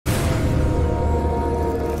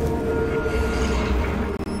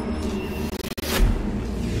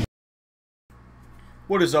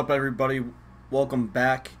What is up, everybody? Welcome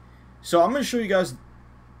back. So I'm going to show you guys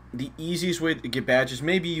the easiest way to get badges.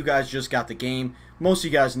 Maybe you guys just got the game. Most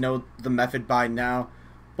of you guys know the method by now,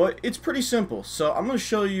 but it's pretty simple. So I'm going to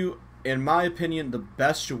show you, in my opinion, the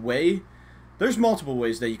best way. There's multiple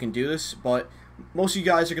ways that you can do this, but most of you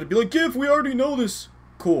guys are going to be like, "Gif, we already know this."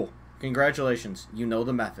 Cool. Congratulations. You know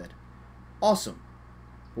the method. Awesome.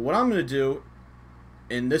 But what I'm going to do,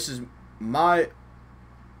 and this is my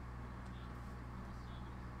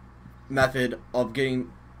method of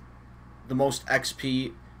getting the most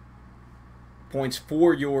XP points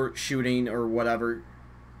for your shooting or whatever.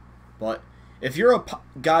 But if you're a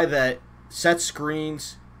guy that sets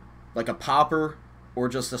screens like a popper or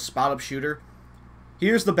just a spot up shooter,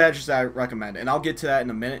 here's the badges that I recommend, and I'll get to that in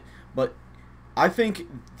a minute. But I think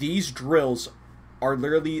these drills are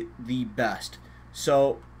literally the best.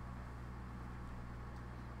 So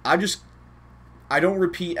I don't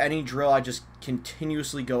repeat any drill. I just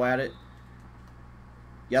continuously go at it.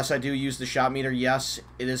 Yes, I do use the shot meter. Yes,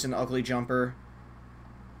 it is an ugly jumper.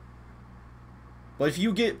 But if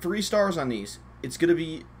you get 3 stars on these, it's going to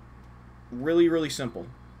be really, really simple.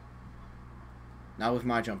 Not with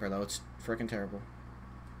my jumper, though. It's freaking terrible.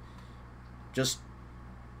 Just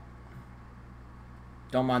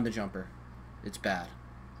don't mind the jumper. It's bad.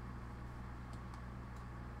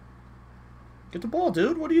 Get the ball,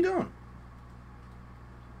 dude. What are you doing?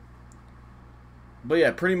 But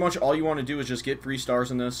yeah, pretty much all you want to do is just get 3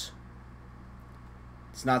 stars in this.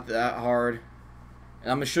 It's not that hard.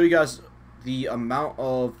 And I'm going to show you guys the amount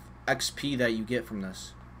of XP that you get from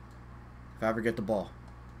this, if I ever get the ball.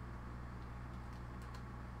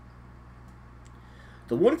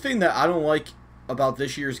 The one thing that I don't like about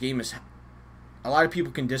this year's game is, a lot of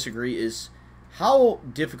people can disagree, is how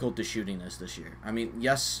difficult the shooting is this year. I mean,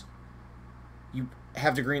 yes, you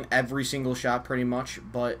have to green every single shot pretty much,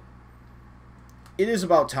 but it is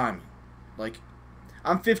about timing. Like,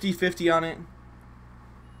 I'm 50-50 on it.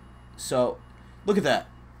 So, look at that.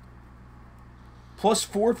 Plus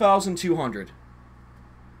 4,200.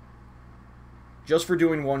 Just for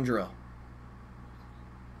doing one drill.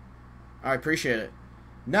 I appreciate it.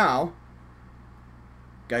 Now,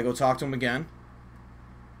 gotta go talk to him again.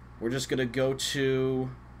 We're just gonna go to...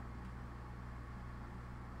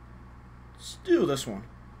 let's do this one.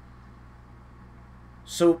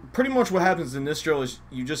 So, pretty much what happens in this drill is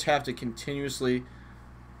you just have to continuously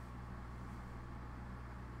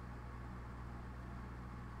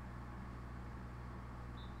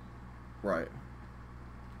right.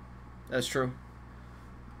 That's true.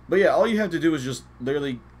 But yeah, all you have to do is just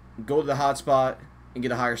literally go to the hot spot and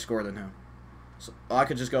get a higher score than him. So I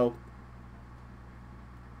could just go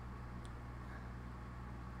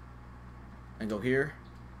and go here.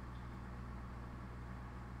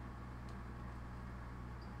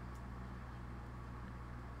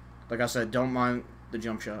 Like I said, don't mind the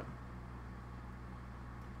jump shot.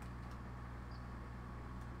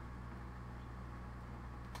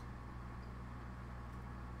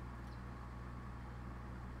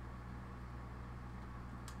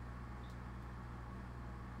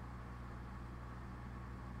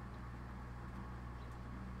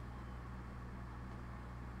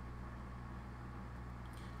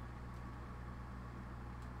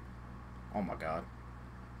 Oh my God.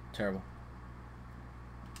 Terrible.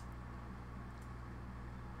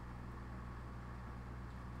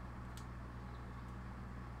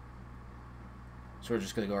 So we're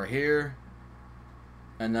just going to go right here.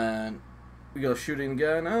 And then we go shooting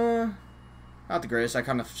again. Not the greatest. I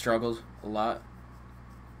kind of struggled a lot.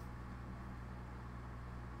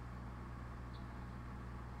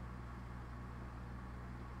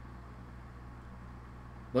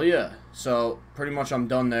 But yeah, so pretty much I'm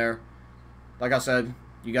done there. Like I said,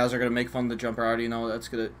 you guys are going to make fun of the jumper. I already know that's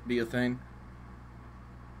going to be a thing.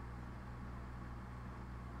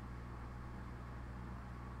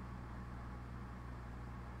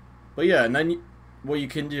 But yeah, and then what you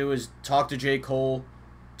can do is talk to J. Cole,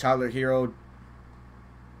 Tyler Hero,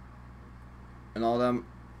 and all them.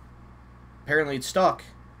 Apparently it's stuck.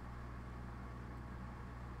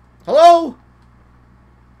 Hello?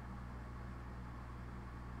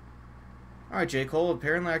 Alright, J. Cole,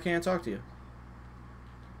 apparently I can't talk to you.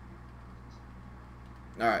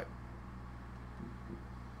 Alright.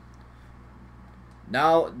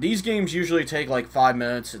 Now, these games usually take like 5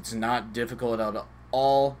 minutes. It's not difficult at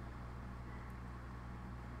all.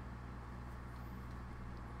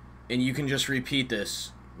 And you can just repeat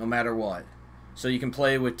this no matter what. So you can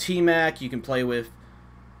play with T-Mac, you can play with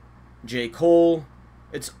J. Cole.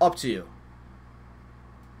 It's up to you.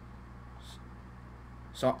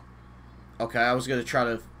 So, okay, I was going to try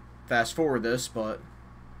to fast forward this, but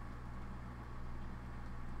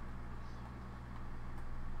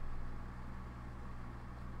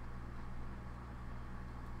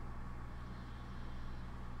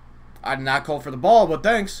I did not call for the ball, but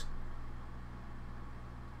thanks.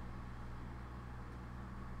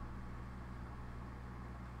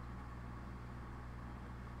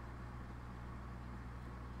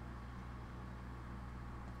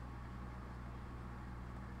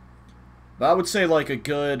 But I would say, like, a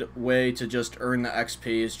good way to just earn the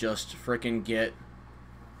XP is just freaking get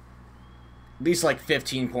at least, like,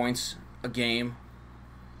 15 points a game.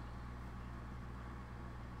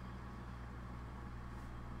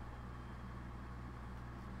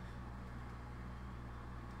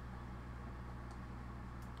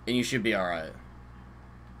 And you should be alright.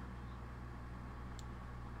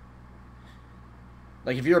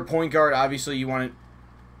 Like, if you're a point guard, obviously you want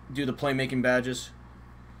to do the playmaking badges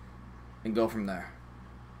and go from there.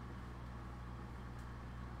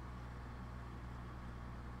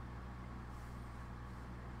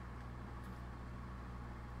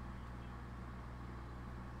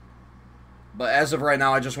 But as of right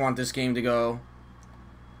now, I just want this game to go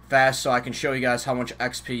fast so I can show you guys how much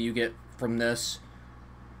XP you get from this.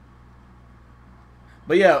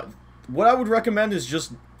 But yeah, what I would recommend is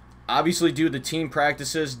just obviously do the team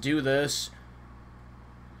practices, do this,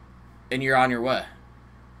 and you're on your way.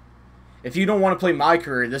 If you don't want to play my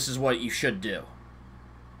career, this is what you should do.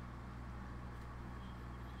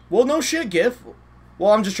 Well, no shit, GIF.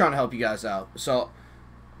 Well, I'm just trying to help you guys out. So,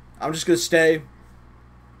 I'm just going to stay,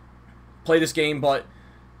 play this game. But,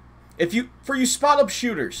 for you spot-up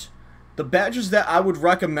shooters, the badges that I would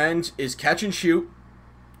recommend is Catch and Shoot,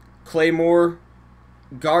 Claymore,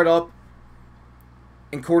 Guard Up,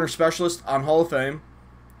 and Corner Specialist on Hall of Fame.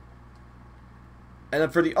 And then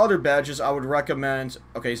for the other badges, I would recommend...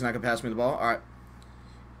 Okay, he's not going to pass me the ball. Alright.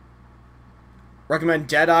 Recommend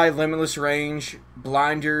Deadeye, Limitless Range,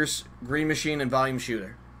 Blinders, Green Machine, and Volume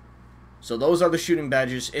Shooter. So those are the shooting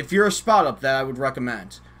badges. If you're a spot-up, that I would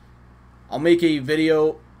recommend. I'll make a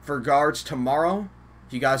video for guards tomorrow,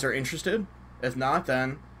 if you guys are interested. If not,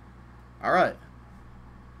 then... Alright.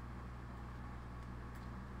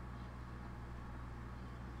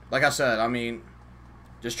 Like I said, I mean...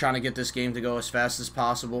 Just trying to get this game to go as fast as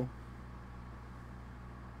possible.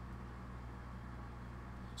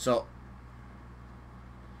 So,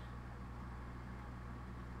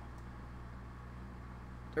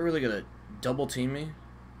 they're really going to double team me?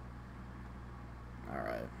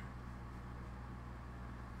 Alright.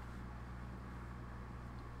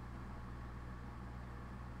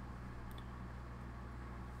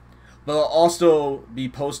 But I'll also be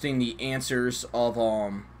posting the answers of,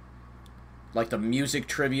 like the music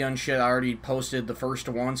trivia and shit. I already posted the first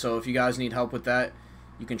one, so if you guys need help with that,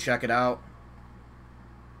 you can check it out.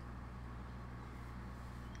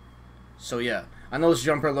 So yeah, I know this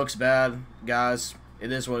jumper looks bad, guys.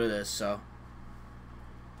 It is what it is, so.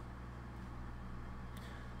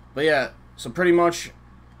 But yeah, so pretty much,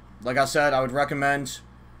 like I said, I would recommend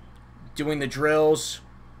doing the drills,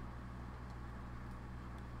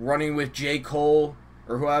 running with J. Cole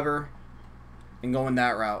or whoever, and going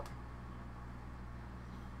that route.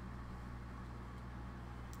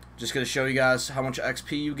 Just going to show you guys how much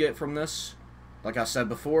XP you get from this, like I said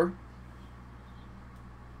before.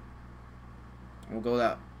 We'll go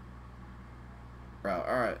that route.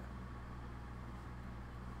 Alright.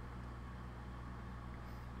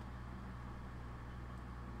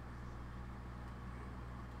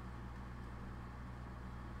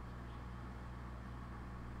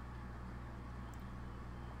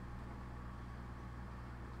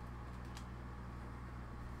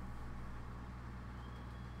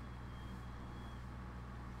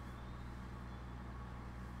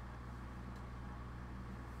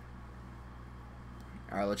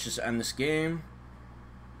 Alright, let's just end this game.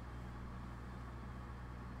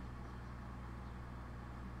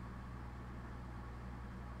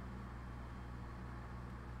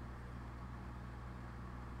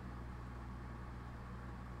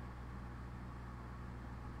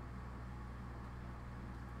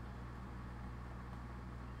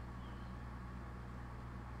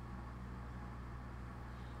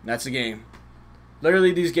 That's the game.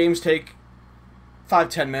 Literally, these games take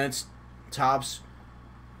 5-10 minutes tops.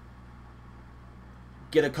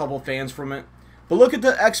 Get a couple fans from it. But look at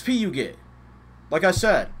the XP you get. Like I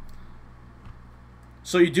said.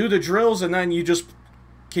 So you do the drills and then you just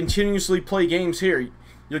continuously play games here.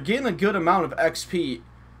 You're getting a good amount of XP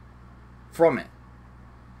from it.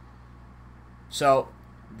 So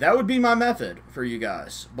that would be my method for you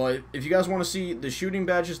guys. But if you guys want to see the shooting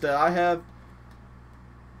badges that I have,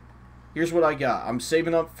 here's what I got. I'm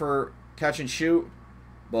saving up for Catch and Shoot.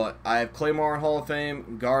 But I have Claymore in Hall of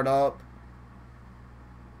Fame, Guard Up,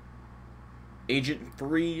 Agent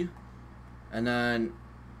 3, and then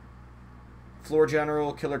Floor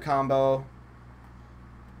General, Killer Combo,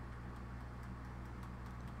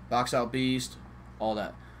 Box Out Beast, all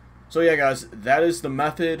that. So yeah, guys, that is the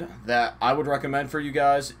method that I would recommend for you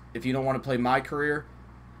guys if you don't want to play my career.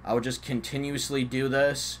 I would just continuously do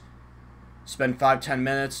this, spend 5-10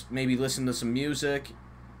 minutes, maybe listen to some music,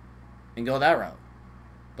 and go that route.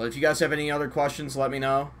 But if you guys have any other questions, let me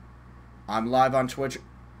know. I'm live on Twitch,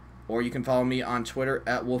 or you can follow me on Twitter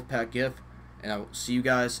at WolfpackGif, and I will see you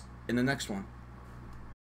guys in the next one.